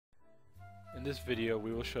In this video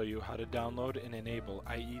we will show you how to download and enable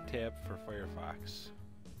IE tab for Firefox.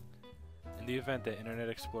 In the event that Internet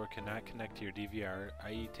Explorer cannot connect to your DVR,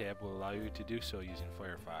 IE tab will allow you to do so using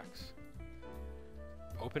Firefox.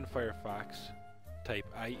 Open Firefox, type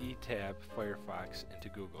IE tab Firefox into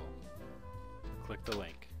Google. Click the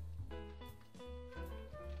link.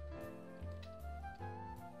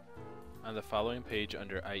 On the following page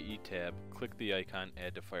under IE tab, click the icon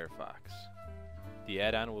Add to Firefox. The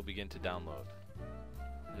add-on will begin to download.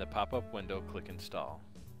 In the pop-up window, click Install.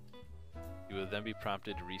 You will then be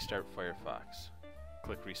prompted to restart Firefox.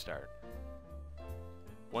 Click Restart.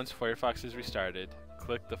 Once Firefox is restarted,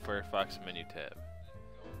 click the Firefox menu tab.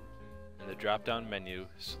 In the drop-down menu,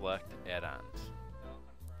 select Add-ons.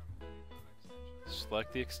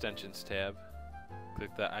 Select the Extensions tab,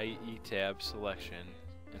 click the IE tab selection,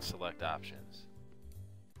 and select Options.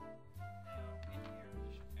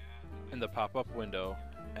 In the pop-up window,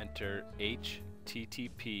 enter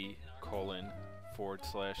http://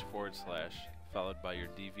 followed by your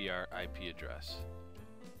DVR IP address.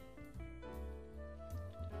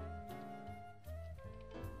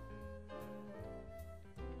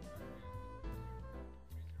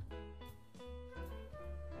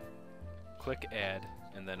 Click Add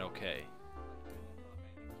and then OK.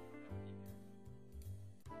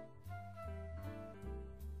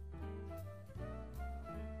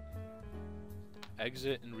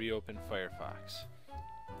 Exit and reopen Firefox.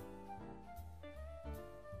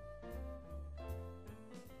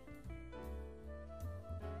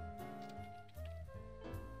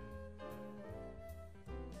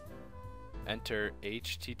 Enter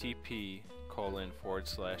http://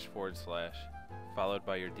 followed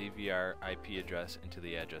by your DVR IP address into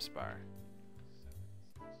the address bar.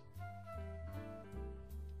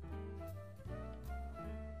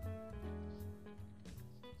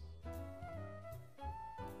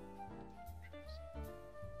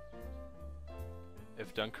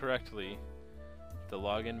 If done correctly, the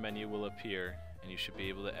login menu will appear and you should be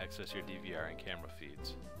able to access your DVR and camera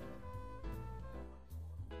feeds.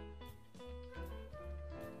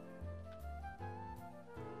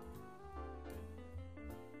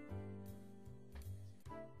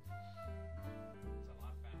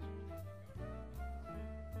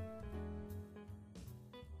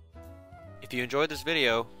 If you enjoyed this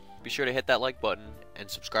video, be sure to hit that like button and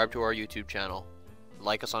subscribe to our YouTube channel.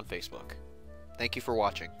 Like us on Facebook. Thank you for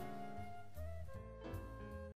watching.